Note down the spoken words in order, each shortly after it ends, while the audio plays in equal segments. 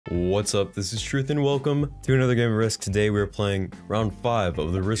What's up, this is Truth and welcome to another game of Risk. Today we are playing round 5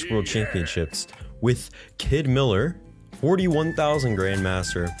 of the Risk World Championships with Kid Miller, 41,000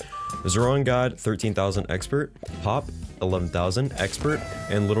 Grandmaster, Zoran God, 13,000 Expert, Pop, 11,000 Expert,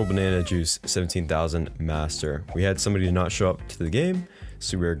 and Little Banana Juice, 17,000 Master. We had somebody not show up to the game,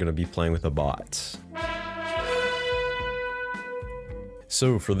 so we're going to be playing with a bot.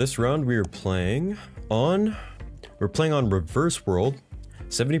 So for this round we are playing on Reverse World,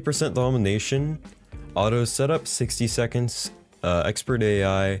 70% Domination, auto setup, 60 seconds, expert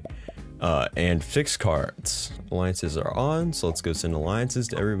AI, and fixed cards. Alliances are on, so let's go send alliances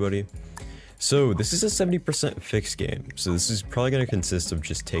to everybody. So this is a 70% fixed game, so this is probably going to consist of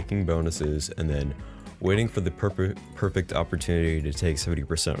just taking bonuses and then waiting for the perfect opportunity to take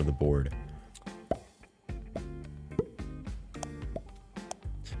 70% of the board.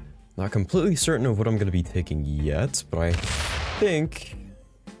 Not completely certain of what I'm going to be taking yet, but I think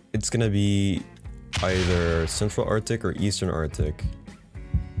it's going to be either Central Arctic or Eastern Arctic.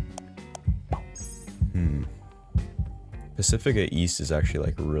 Pacifica East is actually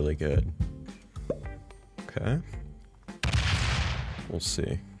like really good. Okay. We'll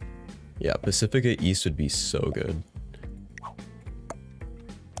see. Yeah, Pacifica East would be so good.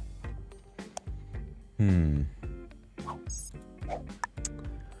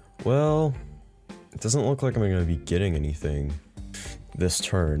 Well, it doesn't look like I'm going to be getting anything this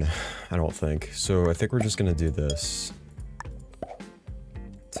turn, I don't think. So I think we're just going to do this.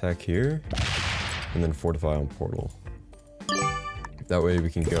 Attack here, and then fortify on portal. That way we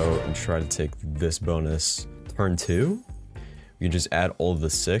can go and try to take this bonus turn 2. We can just add all of the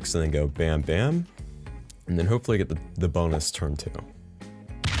 6 and then go bam bam. And then hopefully get the bonus turn 2.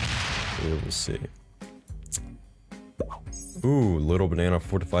 We'll see. Ooh, Little Banana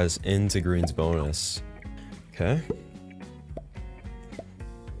fortifies into Green's bonus. Okay.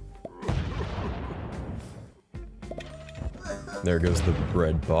 There goes the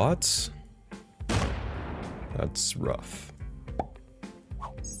red bots. That's rough.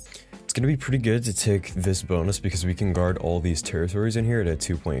 It's gonna be pretty good to take this bonus because we can guard all these territories in here at a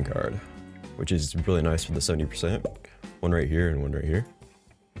 2-point guard, which is really nice for the 70%. One right here and one right here.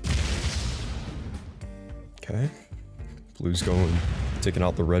 Okay. Blue's going, taking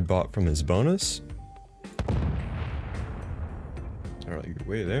out the red bot from his bonus. Alright, you're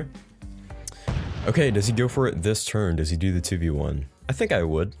way there. Okay, does he go for it this turn? Does he do the 2v1? I think I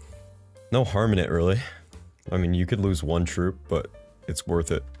would. No harm in it, really. I mean, you could lose one troop, but it's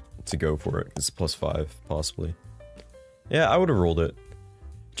worth it to go for it. It's +5, possibly. Yeah, I would have rolled it.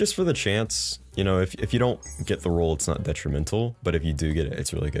 Just for the chance. You know, if you don't get the roll, it's not detrimental, but if you do get it,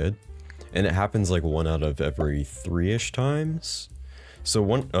 it's really good. And it happens like 1 out of every 3-ish times. So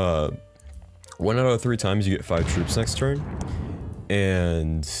one out of 3 times you get 5 troops next turn.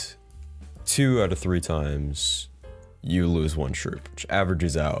 And 2 out of 3 times you lose 1 troop, which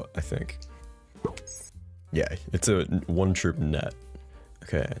averages out, I think. Yeah, it's a 1 troop net.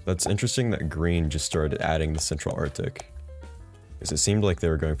 Okay, that's interesting that Green just started adding the Central Arctic, because it seemed like they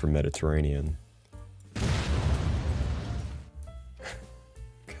were going for Mediterranean.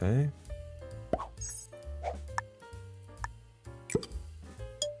 Okay.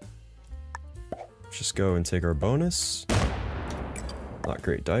 Just go and take our bonus. Not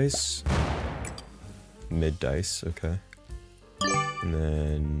great dice. Mid dice, okay. And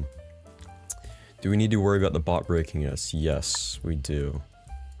then, do we need to worry about the bot breaking us? Yes, we do.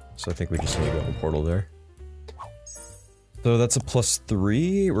 So I think we just need to go on portal there. So that's a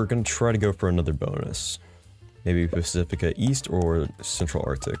 +3. We're gonna try to go for another bonus. Maybe Pacifica East or Central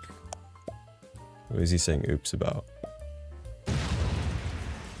Arctic. What is he saying oops about?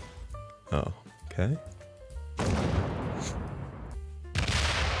 Oh, okay.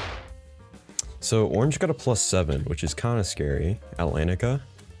 So Orange got a +7, which is kind of scary. Atlantica.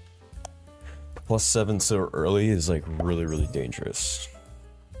 +7 so early is like really dangerous.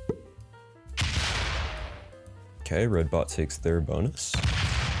 Okay, red bot takes their bonus.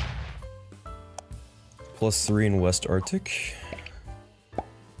 +3 in West Arctic.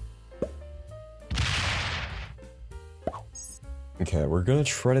 Okay, we're gonna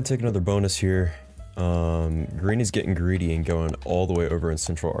try to take another bonus here. Green is getting greedy and going all the way over in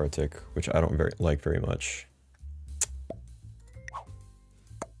Central Arctic, which I don't like very much.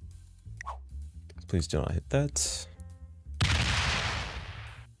 Please do not hit that,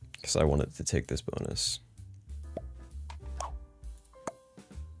 because I wanted to take this bonus.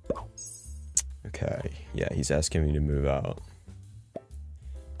 Okay, yeah, he's asking me to move out.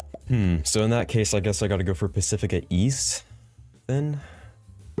 So in that case, I guess I gotta go for Pacifica East, then?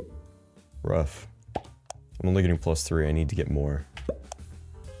 Rough. I'm only getting +3, I need to get more.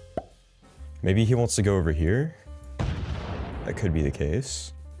 Maybe he wants to go over here? That could be the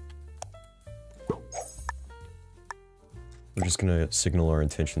case. We're just gonna signal our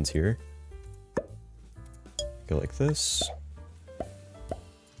intentions here. Go like this.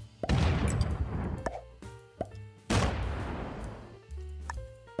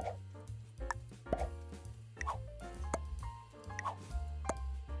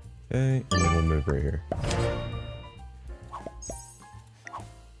 Okay, and then we'll move right here.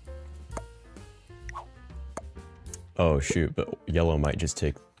 Oh shoot, but yellow might just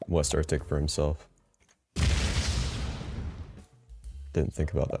take West Arctic for himself. Didn't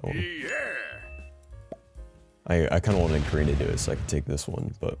think about that one. I kind of wanted green to do it so I could take this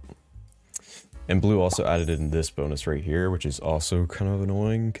one, but... And blue also added in this bonus right here, which is also kind of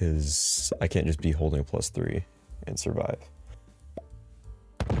annoying, because I can't just be holding a +3 and survive.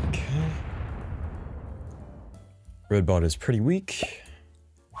 Okay. Red bot is pretty weak.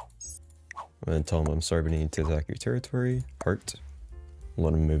 And then tell him I'm sorry, but I need to attack your territory. Heart.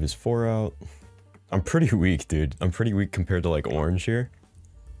 Let him move his 4 out. I'm pretty weak, dude. I'm pretty weak compared to like orange here.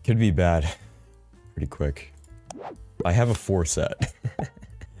 Could be bad. Pretty quick. I have a 4 set.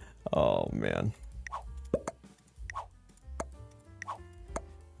 Oh man.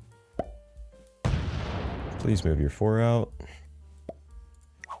 Please move your 4 out.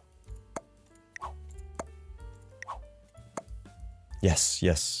 Yes,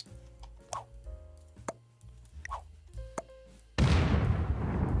 yes.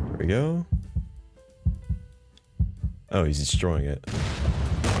 There we go. Oh, he's destroying it.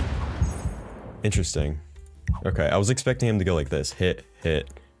 Interesting. Okay, I was expecting him to go like this. Hit, hit,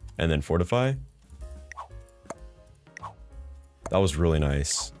 and then fortify. That was really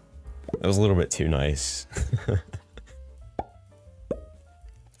nice. That was a little bit too nice.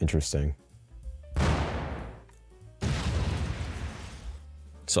 Interesting.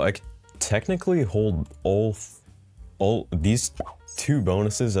 So I could technically hold all these 2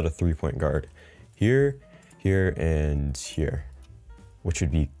 bonuses at a 3-point guard. Here, here, and here. Which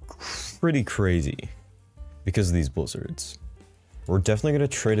would be pretty crazy because of these blizzards. We're definitely going to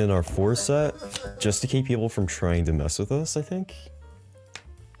trade in our 4 set just to keep people from trying to mess with us, I think.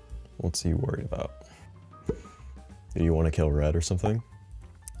 What's he worried about? Do you want to kill red or something?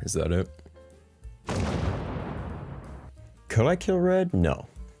 Is that it? Could I kill red? No.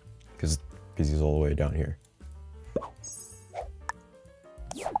 Because he's all the way down here.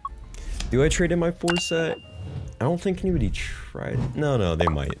 Do I trade in my 4 set? I don't think anybody tried. No, no, they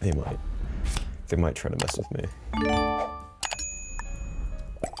might. They might. They might try to mess with me.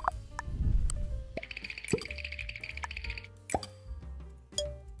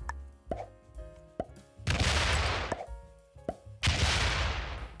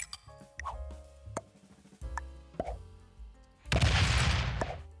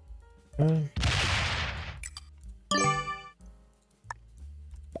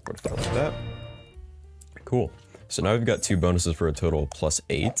 Like that. Cool. So now we've got 2 bonuses for a total of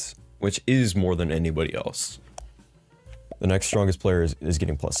 +8, which is more than anybody else. The next strongest player is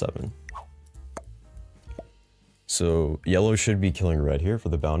getting +7. So yellow should be killing red here for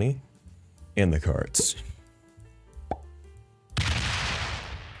the bounty and the cards.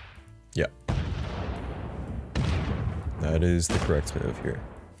 Yeah. That is the correct move here.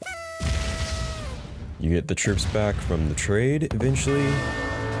 You get the troops back from the trade eventually,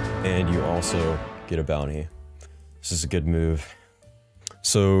 and you also get a bounty. This is a good move.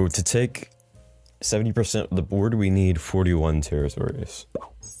 So to take 70% of the board, we need 41 territories.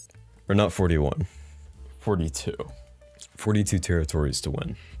 Or not 41, 42. 42 territories to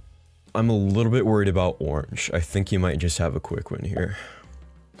win. I'm a little bit worried about orange. I think you might just have a quick win here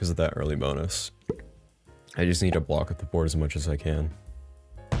because of that early bonus. I just need to block up the board as much as I can.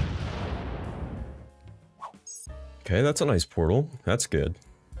 Okay, that's a nice portal. That's good.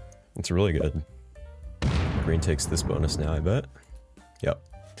 That's really good. Green takes this bonus now, I bet. Yep.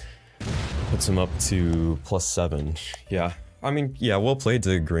 Puts him up to +7. Yeah. I mean, yeah, well played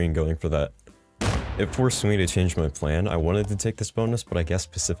to green going for that. It forced me to change my plan. I wanted to take this bonus, but I guess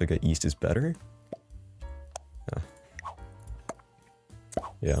Pacifica East is better.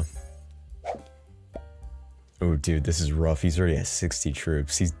 Yeah. Oh, dude, this is rough. He's already at 60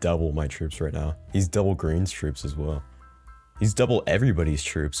 troops. He's double my troops right now. He's double green's troops as well. He's double everybody's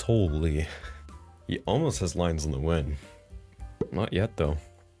troops. Holy. He almost has lines on the win. Not yet, though.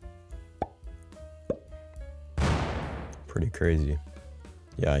 Pretty crazy.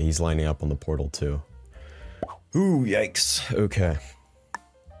 Yeah, he's lining up on the portal, too. Ooh, yikes. Okay.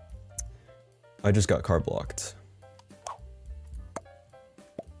 I just got card blocked.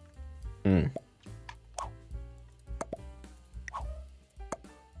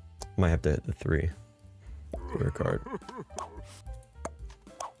 Might have to hit the 3 for a card.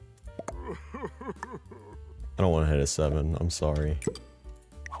 I don't want to hit a 7. I'm sorry.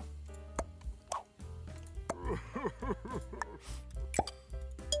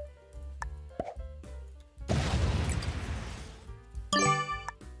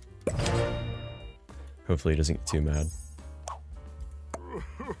 Hopefully he doesn't get too mad.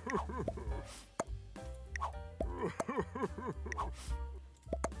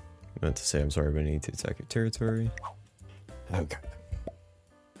 I meant to say I'm sorry, but I need to attack your territory. Okay.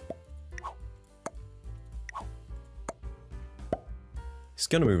 He's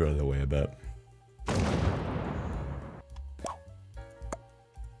gonna move out of the way a bit.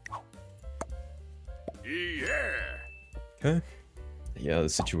 Okay. Yeah, the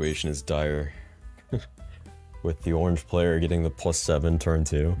situation is dire. With the orange player getting the +7 turn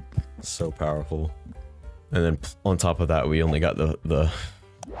 2. So powerful. And then on top of that, we only got the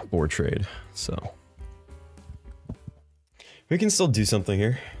 4 trade, so. We can still do something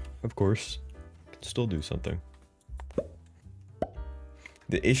here, of course. We can still do something.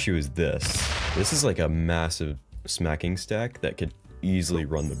 The issue is this. This is like a massive smacking stack that could easily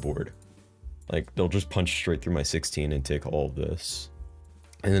run the board. Like, they'll just punch straight through my 16 and take all of this.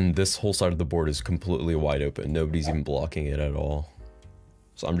 And then this whole side of the board is completely wide open. Nobody's even blocking it at all.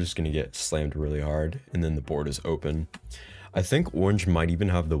 So I'm just gonna get slammed really hard, and then the board is open. I think orange might even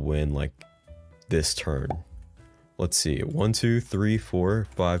have the win, like, this turn. Let's see, 1, 2, 3, 4,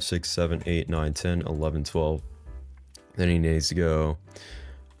 5, 6, 7, 8, 9, 10, 11, 12. Then he needs to go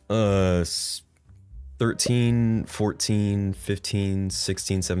 13, 14, 15,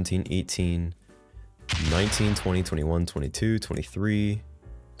 16, 17, 18, 19, 20, 21, 22, 23,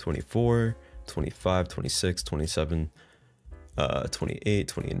 24, 25, 26, 27, 28,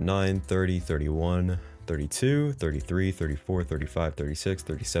 29, 30, 31, 32, 33, 34, 35, 36,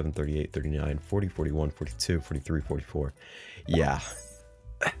 37, 38, 39, 40, 41, 42, 43, 44. Yeah.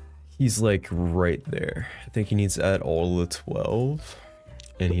 He's like right there. I think he needs to add all the 12,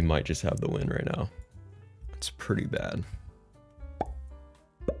 and he might just have the win right now. It's pretty bad.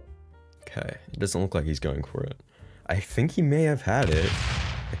 Okay, it doesn't look like he's going for it. I think he may have had it.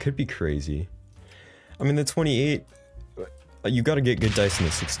 I could be crazy. I mean, the 28, you gotta get good dice in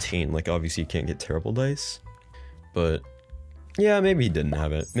the 16. Like, obviously you can't get terrible dice. But, yeah, maybe he didn't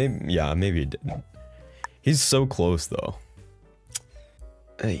have it. Maybe, yeah, maybe he didn't. He's so close, though.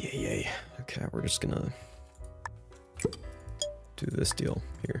 Ay. Okay, we're just gonna do this deal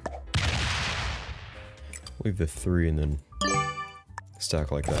here. Leave the 3 and then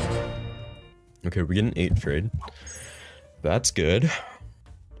stack like that. Okay, we get an 8 trade. That's good.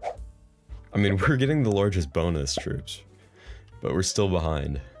 I mean, we're getting the largest bonus troops, but we're still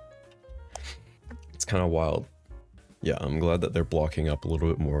behind. It's kind of wild. Yeah, I'm glad that they're blocking up a little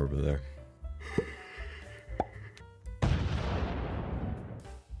bit more over there.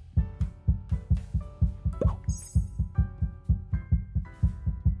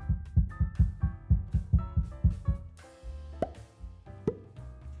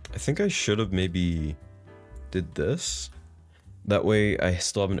 I think I should have maybe did this. That way I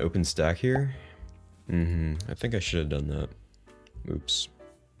still have an open stack here. I think I should have done that. Oops.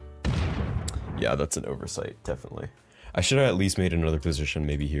 Yeah, that's an oversight, definitely. I should have at least made another position,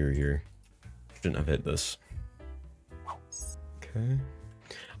 maybe here or here. Shouldn't have hit this. Okay.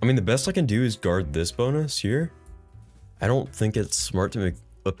 I mean, the best I can do is guard this bonus here. I don't think it's smart to make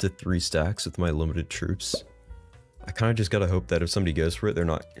up to 3 stacks with my limited troops. I kind of just gotta hope that if somebody goes for it, they're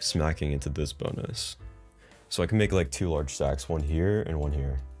not smacking into this bonus. So I can make like 2 large stacks, one here and one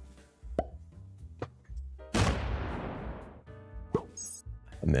here.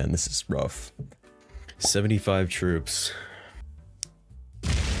 Man, this is rough. 75 troops.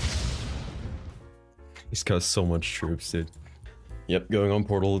 He's got so much troops, dude. Yep, going on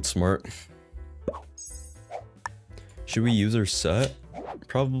portal, it's smart. Should we use our set?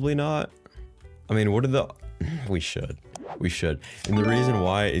 Probably not. I mean, what are the... We should. We should. And the reason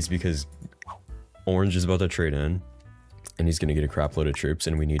why is because orange is about to trade in, and he's gonna get a crap load of troops,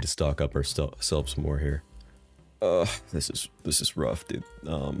 and we need to stock up ourselves more here. This is rough, dude.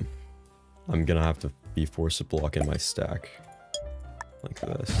 I'm gonna have to be forced to block in my stack like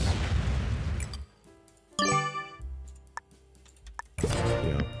this.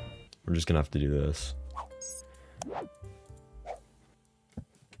 Yeah, we're just gonna have to do this.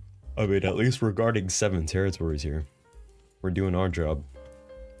 I mean, at least we're guarding 7 territories here. We're doing our job.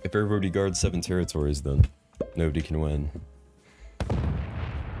 If everybody guards 7 territories, then nobody can win.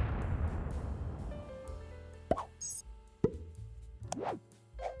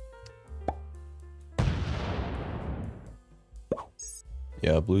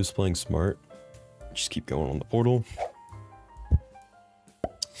 Yeah, blue's playing smart. Just keep going on the portal.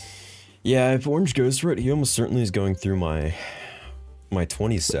 Yeah, if orange goes for it, he almost certainly is going through my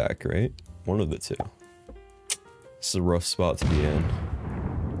 20 stack, right? One of the two. This is a rough spot to be in.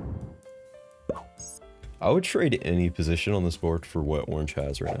 I would trade any position on this board for what orange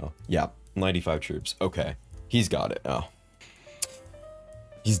has right now. Yeah, 95 troops. Okay, he's got it now.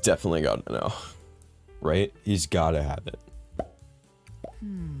 He's definitely got it now. Right? He's gotta have it.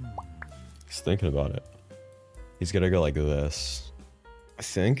 He's thinking about it. He's gotta go like this. I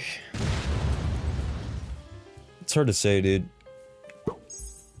think. It's hard to say, dude.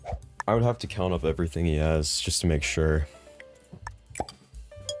 I would have to count up everything he has just to make sure.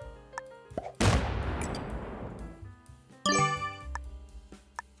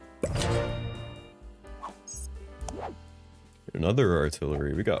 Another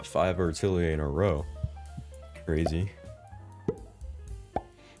artillery. We got 5 artillery in a row. Crazy.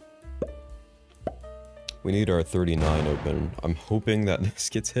 We need our 39 open. I'm hoping that this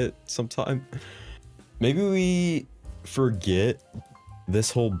gets hit sometime. Maybe we forget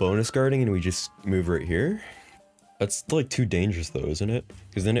this whole bonus guarding and we just move right here. That's like too dangerous though, isn't it?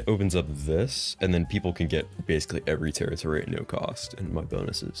 Because then it opens up this and then people can get basically every territory at no cost in my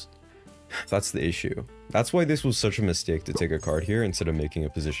bonuses. That's the issue. That's why this was such a mistake to take a card here instead of making a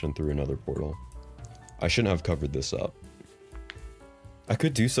position through another portal. I shouldn't have covered this up. I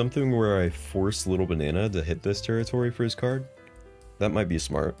could do something where I force Little Banana to hit this territory for his card. That might be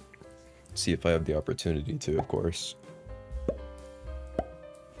smart. See if I have the opportunity to, of course.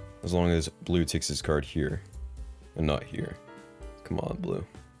 As long as blue takes his card here and not here. Come on, blue.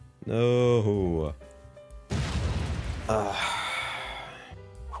 No.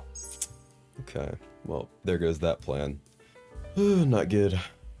 Okay, well, there goes that plan. Not good.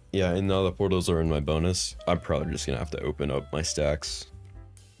 Yeah, and now the portals are in my bonus. I'm probably just gonna have to open up my stacks.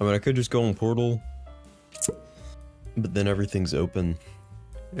 I mean, I could just go on portal, but then everything's open.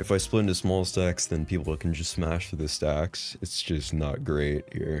 If I split into small stacks, then people can just smash through the stacks. It's just not great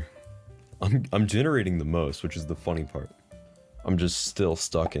here. I'm generating the most, which is the funny part. I'm just still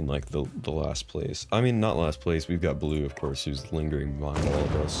stuck in like the last place. I mean, not last place. We've got blue, of course, who's lingering behind all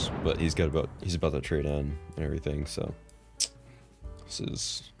of us, but he's about to trade in and everything. So this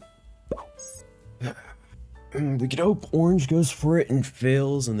is. We could hope orange goes for it and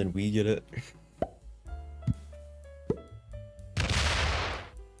fails, and then we get it.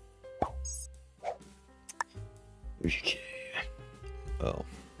 Okay. Oh.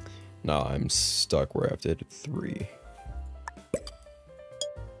 Now I'm stuck where I have to hit 3.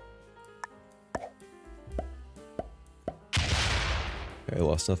 Okay, I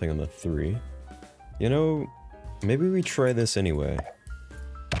lost nothing on the 3. You know, maybe we try this anyway.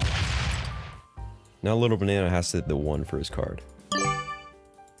 Now Little Banana has to hit the 1 for his card.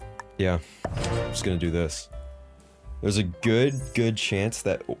 Yeah, I'm just gonna do this. There's a good chance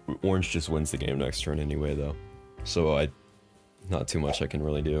that orange just wins the game next turn anyway, though. So not too much I can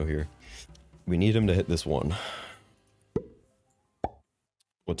really do here. We need him to hit this 1.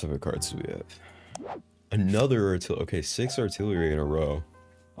 What type of cards do we have? Another artillery. Okay, 6 artillery in a row.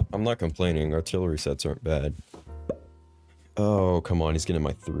 I'm not complaining. Artillery sets aren't bad. Oh, come on. He's getting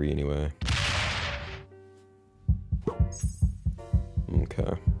my 3 anyway.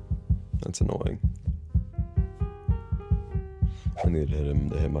 Okay. That's annoying. I need to hit him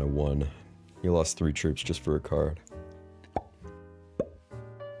to hit my 1. He lost 3 troops just for a card.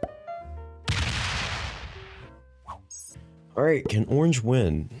 Alright, can orange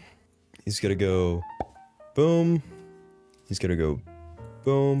win? He's gonna go boom. He's gonna go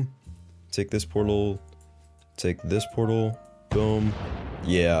boom. Take this portal. Take this portal. Boom.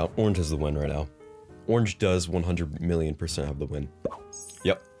 Yeah, orange has the win right now. Orange does 100,000,000% have the win.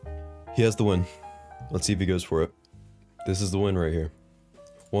 Yep. He has the win. Let's see if he goes for it. This is the win right here.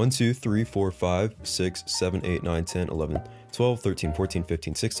 1, 2, 3, 4, 5, 6, 7, 8, 9, 10, 11, 12, 13, 14,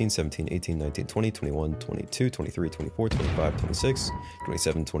 15, 16, 17, 18, 19, 20, 21, 22, 23, 24, 25, 26,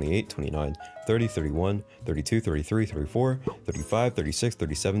 27, 28, 29, 30, 31, 32, 33, 34, 35, 36,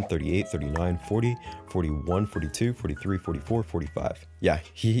 37, 38, 39, 40, 41, 42, 43, 44, 45. Yeah,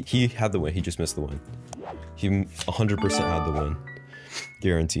 he had the win. He just missed the win. He 100% had the win.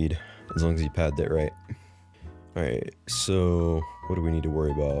 Guaranteed. As long as he padded it right. Alright, so what do we need to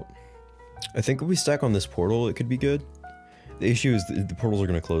worry about? I think if we stack on this portal, it could be good. The issue is the portals are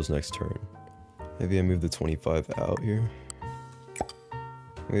going to close next turn. Maybe I move the 25 out here.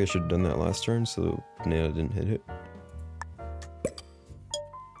 Maybe I should have done that last turn so Banana didn't hit it.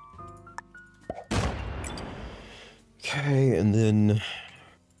 Okay, and then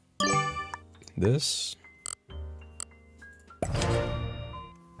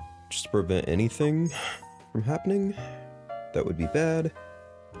just to prevent anything from happening. That would be bad.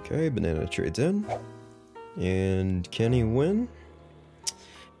 Okay, banana trades in. And can he win?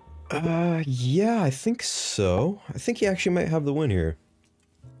 Yeah, I think so. I think he actually might have the win here.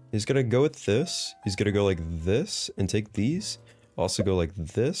 He's gonna go with this. He's gonna go like this and take these. Also go like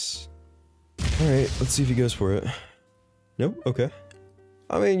this. Alright, let's see if he goes for it. Nope, okay.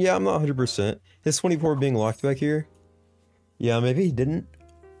 I mean, yeah, I'm not 100%. His 24 being locked back here. Yeah, maybe he didn't.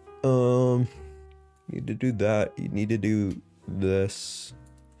 Need to do that. You need to do this.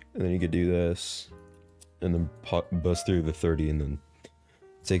 And then you could do this. And then bust through the 30 and then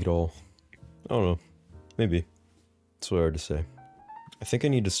take it all. I don't know. Maybe. It's so hard to say. I think I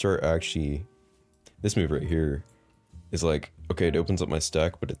need to start actually... This move right here is like, okay, it opens up my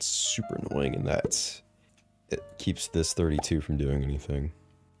stack, but it's super annoying in that it keeps this 32 from doing anything.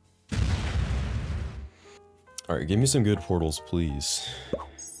 Alright, give me some good portals, please.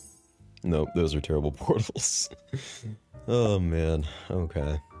 Nope, those are terrible portals. Oh man,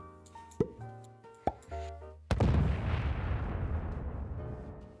 okay.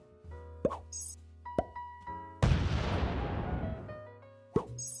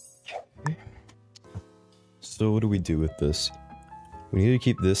 So what do we do with this? We need to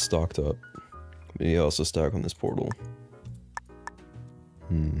keep this stocked up. Maybe also stack on this portal.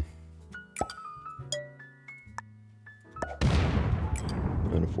 And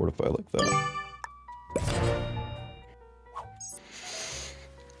a fortify like that.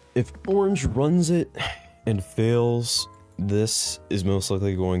 If orange runs it and fails, this is most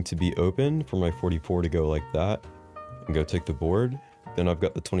likely going to be open for my 44 to go like that and go take the board. Then I've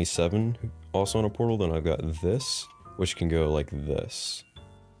got the 27 also on a portal. Then I've got this, which can go like this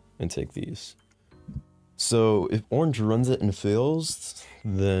and take these. So if orange runs it and fails,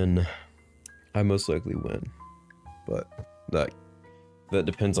 then I most likely win. But that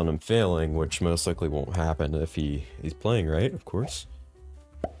depends on him failing, which most likely won't happen if he's playing right, of course.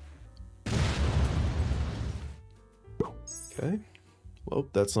 Okay. Well,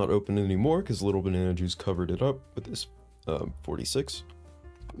 that's not open anymore because Little Banana Juice covered it up with this 46.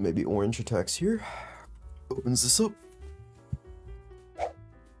 Maybe orange attacks here. Opens this up.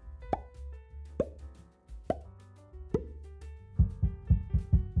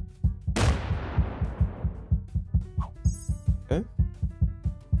 Okay.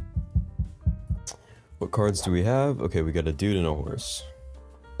 What cards do we have? Okay, we got a dude and a horse.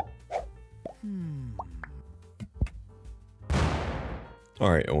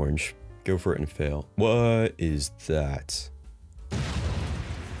 Alright, orange. Go for it and fail. What is that?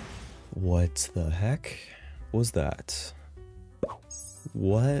 What the heck was that?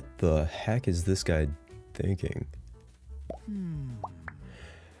 What the heck is this guy thinking?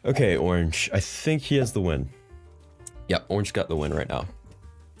 Okay, orange. I think he has the win. Yep, orange got the win right now.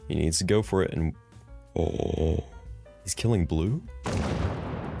 He needs to go for it and... Oh. He's killing blue?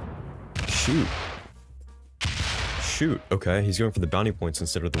 Shoot. Shoot. Okay, he's going for the bounty points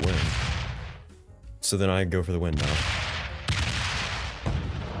instead of the win. So then I go for the win now.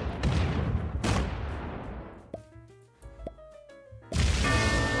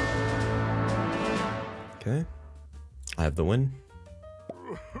 Okay. I have the win.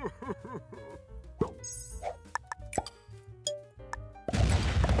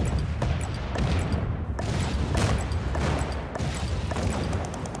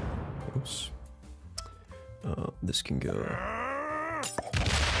 Oops. This can go like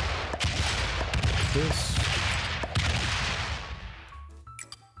this.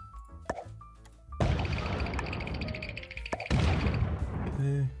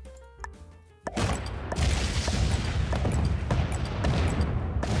 Okay.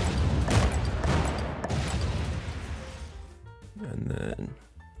 And then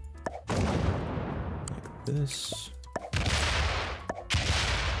like this.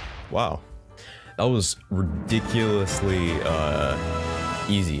 Wow. That was ridiculously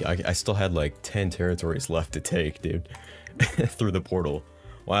easy. I still had like 10 territories left to take, dude. Through the portal.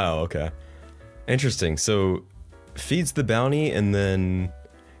 Wow, okay. Interesting. So feeds the bounty and then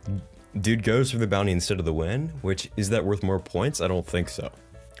dude goes for the bounty instead of the win, which is that worth more points? I don't think so.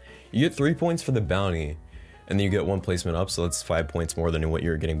 You get 3 points for the bounty and then you get 1 placement up, so that's 5 points more than what you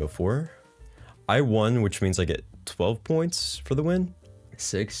were getting before. I won, which means I get 12 points for the win.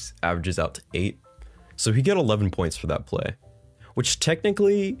 6 averages out to 8. So he got 11 points for that play, which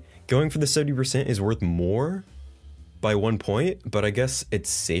technically going for the 70% is worth more by 1 point, but I guess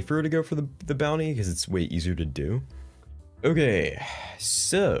it's safer to go for the bounty because it's way easier to do. Okay,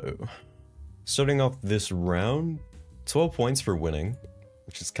 so starting off this round, 12 points for winning,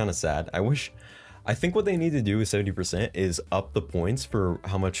 which is kind of sad. I I think what they need to do with 70% is up the points for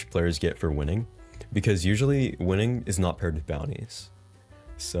how much players get for winning, because usually winning is not paired with bounties.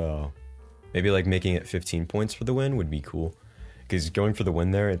 So maybe like making it 15 points for the win would be cool, because going for the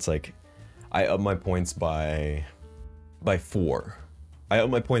win there, it's like I up my points by 4. I up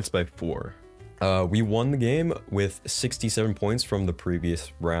my points by 4. We won the game with 67 points from the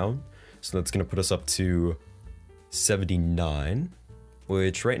previous round, so that's gonna put us up to 79,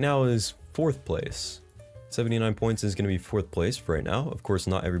 which right now is 4th place. 79 points is going to be 4th place for right now. Of course,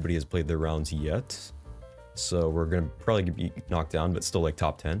 not everybody has played their rounds yet, so we're going to probably be knocked down, but still like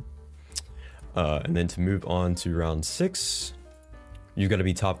top 10. And then to move on to round 6, you've got to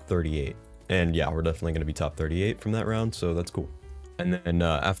be top 38. And yeah, we're definitely going to be top 38 from that round, so that's cool. And then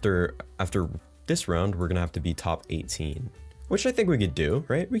after this round, we're going to have to be top 18, which I think we could do,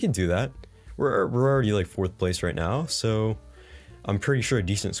 right? We can do that. We're already like 4th place right now, so I'm pretty sure a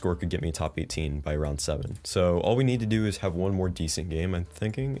decent score could get me top 18 by round 7. So all we need to do is have one more decent game, I'm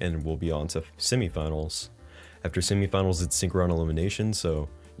thinking, and we'll be on to semifinals. After semifinals, it's sync round elimination, so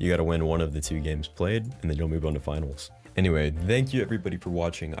you gotta win one of the 2 games played, and then you'll move on to finals. Anyway, thank you everybody for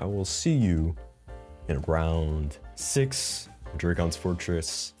watching. I will see you in round 6 of Dragon's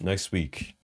Fortress next week.